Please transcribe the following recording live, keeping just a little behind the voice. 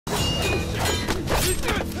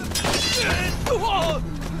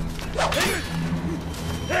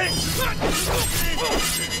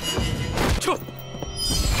撤！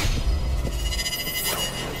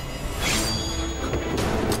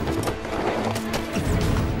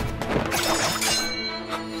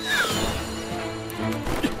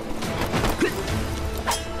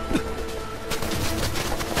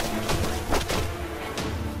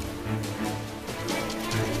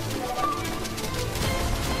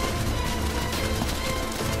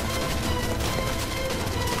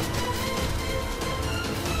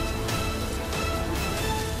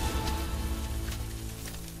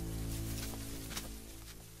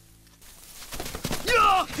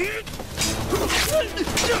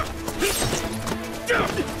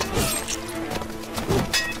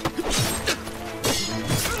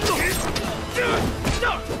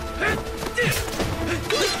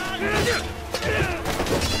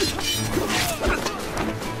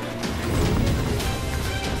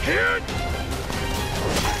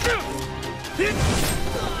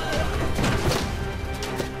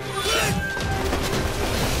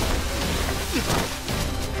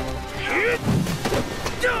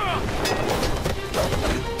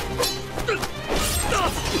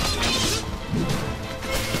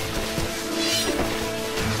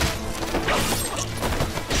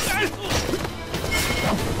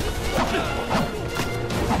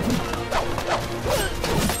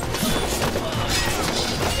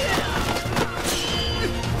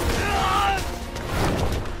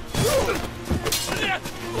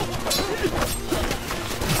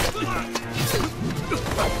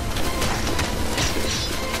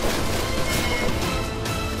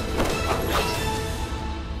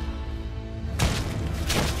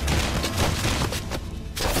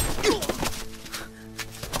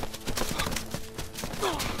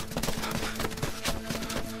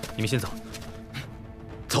你们先走，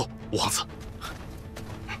走，王子。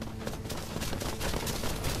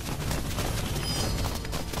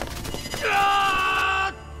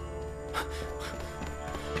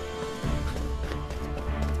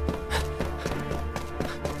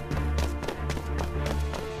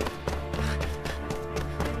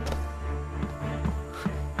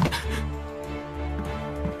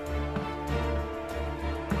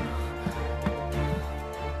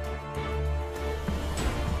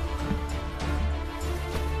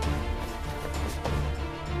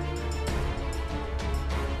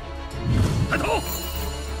抬头！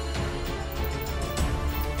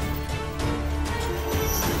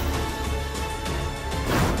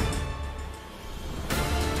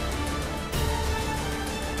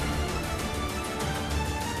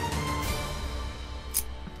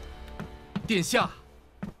殿下，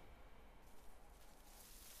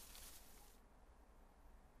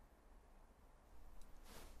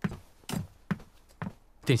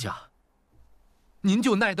殿下，您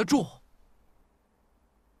就耐得住？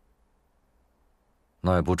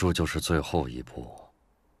 耐不住就是最后一步。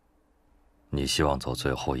你希望走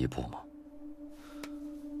最后一步吗？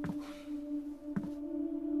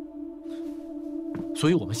所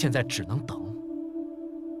以我们现在只能等。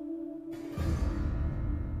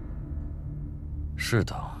是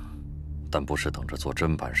等，但不是等着做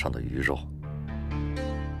砧板上的鱼肉，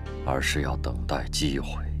而是要等待机会。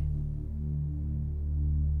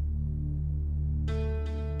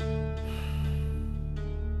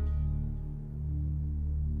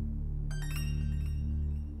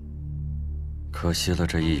 可惜了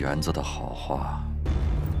这一园子的好花。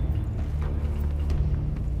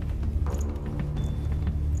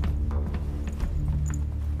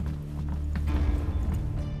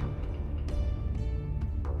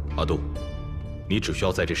阿杜，你只需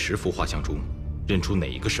要在这10幅画像中认出哪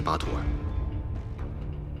一个是巴图尔。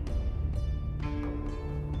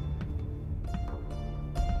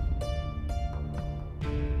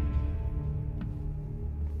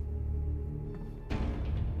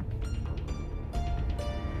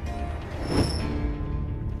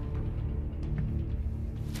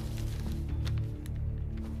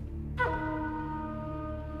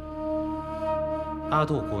阿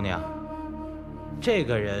杜姑娘，这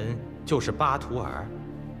个人就是巴图尔。